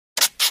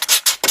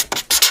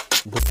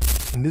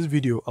In this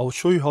video, I will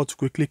show you how to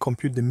quickly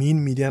compute the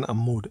mean, median, and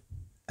mode,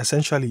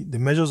 essentially the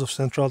measures of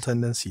central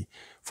tendency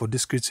for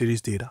discrete series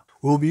data.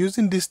 We will be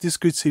using this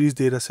discrete series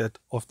dataset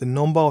of the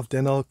number of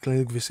dental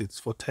clinic visits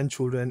for 10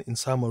 children in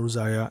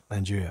Samaru,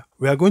 Nigeria.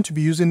 We are going to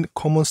be using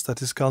common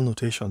statistical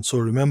notation, so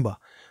remember,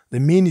 the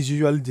mean is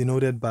usually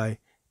denoted by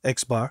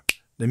X bar,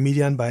 the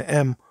median by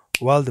M,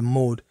 while the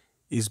mode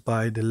is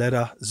by the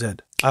letter Z.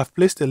 I've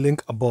placed a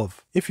link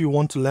above if you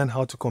want to learn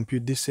how to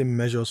compute these same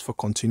measures for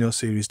continuous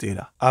series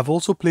data. I've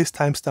also placed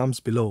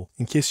timestamps below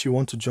in case you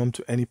want to jump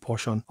to any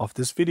portion of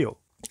this video.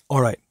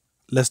 Alright,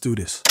 let's do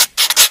this.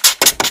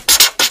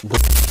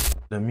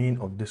 The mean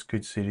of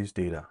discrete series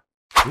data.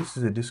 This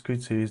is a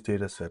discrete series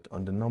data set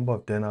on the number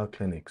of dental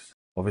clinics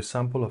of a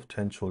sample of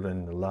 10 children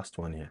in the last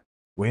 1 year.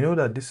 We know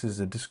that this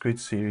is a discrete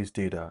series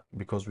data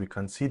because we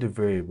can see the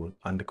variable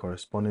and the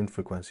corresponding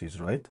frequencies,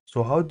 right?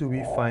 So how do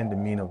we find the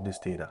mean of this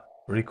data?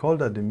 Recall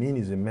that the mean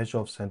is a measure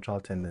of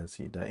central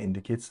tendency that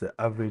indicates the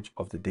average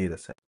of the data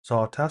set. So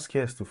our task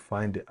here is to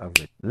find the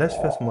average. Let's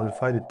first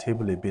modify the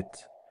table a bit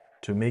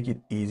to make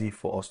it easy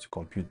for us to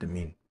compute the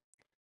mean.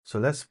 So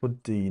let's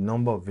put the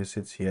number of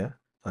visits here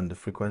and the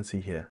frequency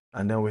here.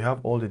 And then we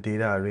have all the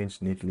data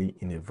arranged neatly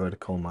in a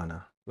vertical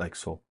manner, like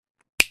so.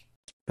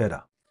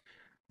 Better.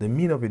 The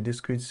mean of a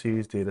discrete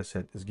series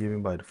dataset is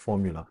given by the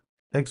formula.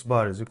 X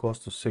bar is equals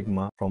to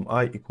sigma from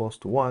I equals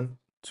to 1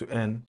 to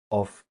n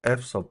of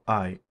f sub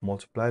I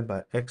multiplied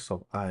by x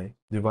sub I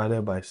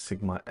divided by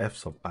sigma f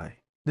sub I.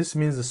 This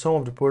means the sum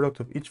of the product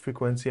of each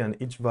frequency and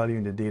each value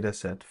in the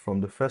dataset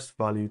from the first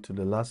value to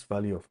the last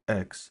value of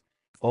x,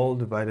 all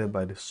divided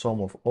by the sum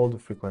of all the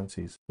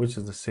frequencies, which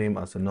is the same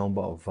as the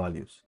number of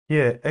values.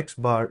 Here, x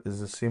bar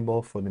is the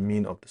symbol for the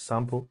mean of the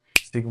sample.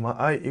 Sigma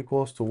I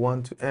equals to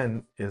 1 to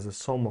n is the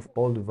sum of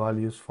all the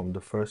values from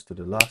the first to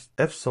the last.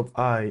 F sub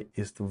I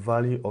is the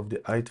value of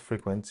the ith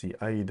frequency,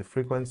 i.e. the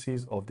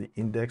frequencies of the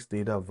index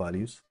data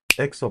values.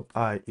 X sub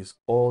I is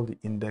all the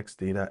index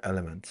data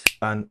elements.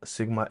 And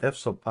sigma f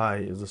sub I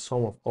is the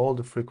sum of all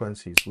the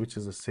frequencies, which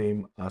is the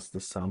same as the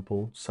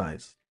sample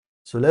size.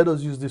 So let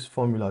us use this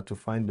formula to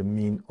find the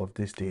mean of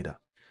this data.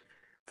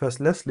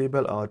 First, let's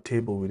label our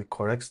table with the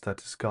correct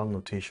statistical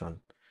notation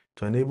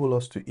to enable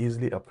us to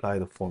easily apply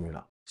the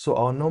formula. So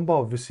our number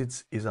of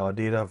visits is our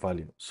data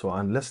value.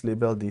 And let's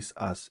label this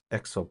as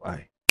x sub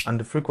I and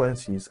the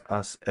frequencies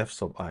as f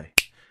sub I.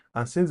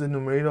 And since the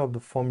numerator of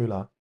the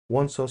formula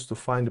wants us to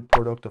find the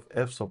product of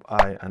f sub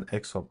I and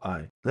x sub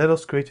I, let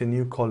us create a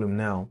new column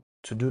now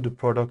to do the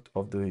product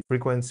of the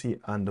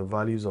frequency and the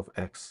values of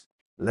x.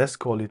 Let's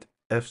call it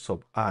f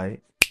sub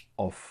I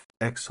of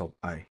x sub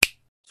I.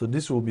 So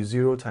this will be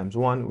 0 times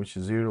 1, which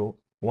is 0,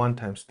 1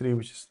 times 3,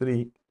 which is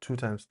 3, 2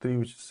 times 3,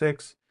 which is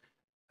 6,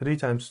 3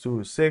 times 2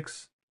 is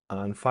 6,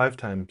 and 5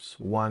 times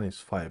 1 is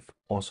 5.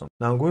 Awesome.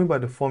 Now going by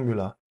the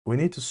formula, we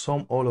need to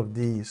sum all of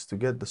these to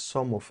get the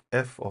sum of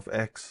f of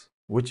x,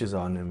 which is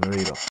our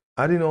numerator.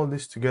 Adding all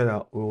this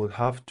together, we will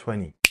have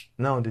 20.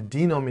 Now the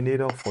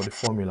denominator for the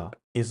formula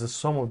is the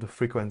sum of the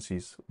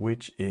frequencies,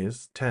 which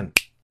is 10.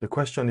 The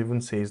question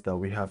even says that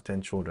we have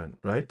 10 children,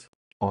 right?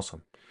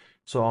 Awesome.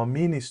 So our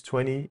mean is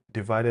 20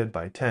 divided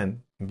by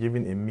 10,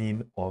 giving a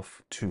mean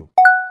of 2.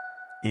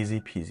 Easy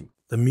peasy.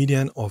 The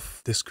median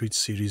of discrete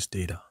series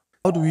data.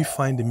 How do we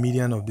find the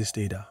median of this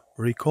data?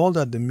 Recall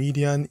that the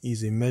median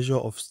is a measure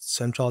of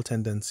central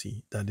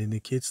tendency that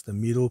indicates the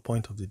middle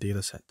point of the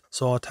dataset.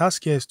 So our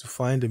task here is to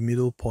find the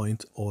middle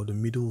point or the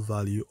middle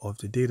value of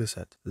the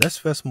dataset. Let's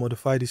first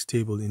modify this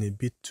table in a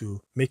bit to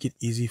make it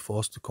easy for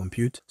us to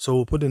compute. So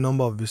we'll put the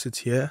number of visits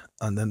here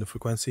and then the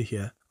frequency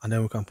here, and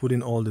then we can put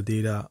in all the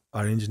data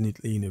arranged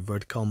neatly in a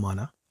vertical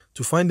manner.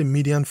 To find the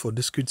median for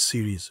discrete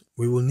series,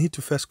 we will need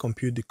to first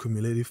compute the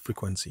cumulative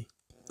frequency.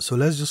 So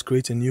let's just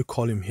create a new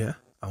column here.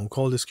 And we'll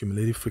call this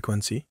cumulative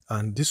frequency,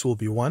 and this will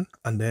be 1,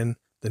 and then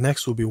the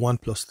next will be 1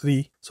 plus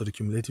 3, so the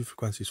cumulative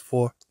frequency is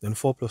 4, then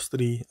 4 plus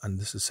 3, and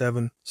this is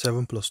 7,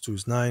 7 plus 2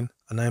 is 9,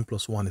 and 9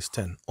 plus 1 is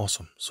 10.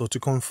 Awesome. So to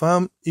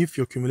confirm if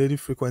your cumulative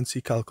frequency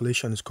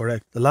calculation is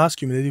correct, the last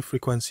cumulative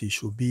frequency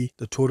should be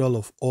the total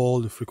of all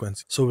the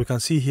frequencies. So we can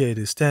see here it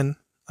is 10,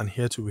 and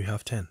here too we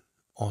have 10.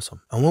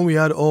 Awesome. And when we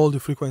add all the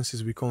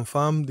frequencies, we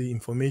confirm the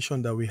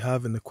information that we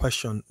have in the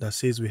question that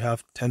says we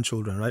have 10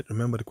 children, right?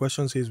 Remember, the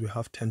question says we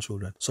have 10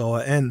 children. So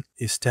our n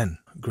is 10.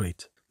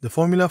 Great. The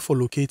formula for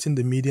locating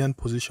the median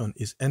position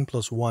is n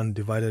plus 1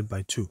 divided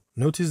by 2.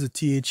 Notice the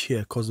th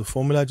here because the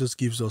formula just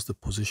gives us the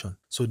position.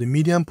 So the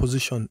median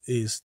position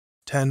is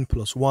 10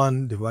 plus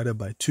 1 divided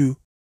by 2.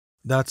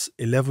 That's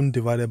 11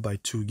 divided by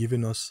 2,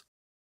 giving us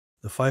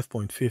the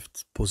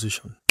 5.5th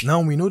position.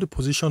 Now we know the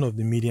position of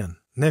the median.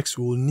 Next,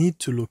 we will need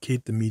to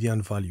locate the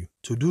median value.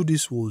 To do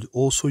this, we'll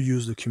also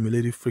use the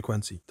cumulative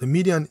frequency. The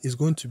median is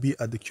going to be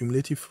at the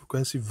cumulative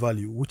frequency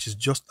value, which is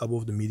just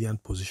above the median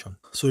position.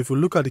 So if we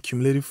look at the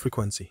cumulative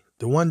frequency,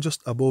 the one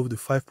just above the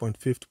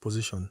 5.5th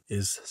position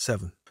is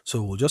 7.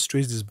 So we'll just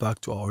trace this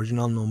back to our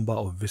original number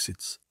of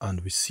visits,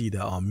 and we see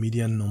that our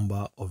median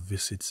number of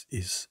visits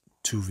is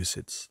 2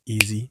 visits.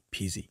 Easy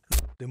peasy.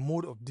 The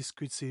mode of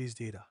discrete series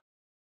data.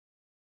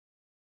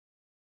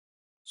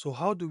 So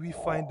how do we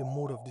find the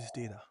mode of this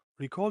data?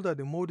 Recall that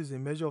the mode is a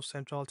measure of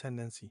central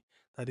tendency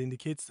that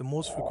indicates the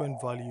most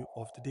frequent value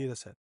of the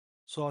dataset.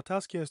 So our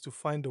task here is to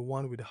find the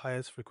one with the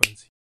highest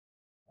frequency.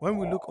 When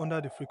we look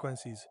under the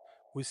frequencies,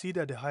 we see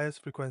that the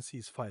highest frequency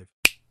is 5,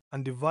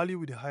 and the value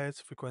with the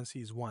highest frequency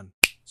is 1.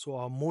 So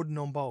our mode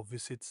number of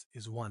visits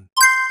is 1.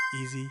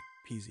 Easy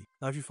peasy.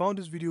 Now if you found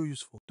this video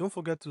useful, don't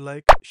forget to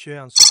like,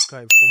 share and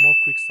subscribe for more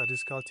quick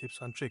statistical tips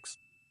and tricks.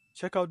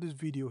 Check out this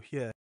video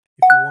here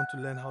if you want to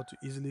learn how to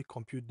easily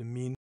compute the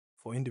mean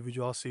for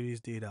individual series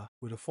data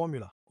with a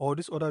formula, or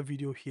this other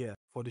video here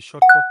for the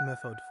shortcut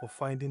method for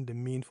finding the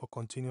mean for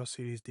continuous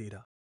series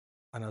data.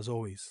 And as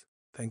always,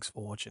 thanks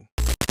for watching.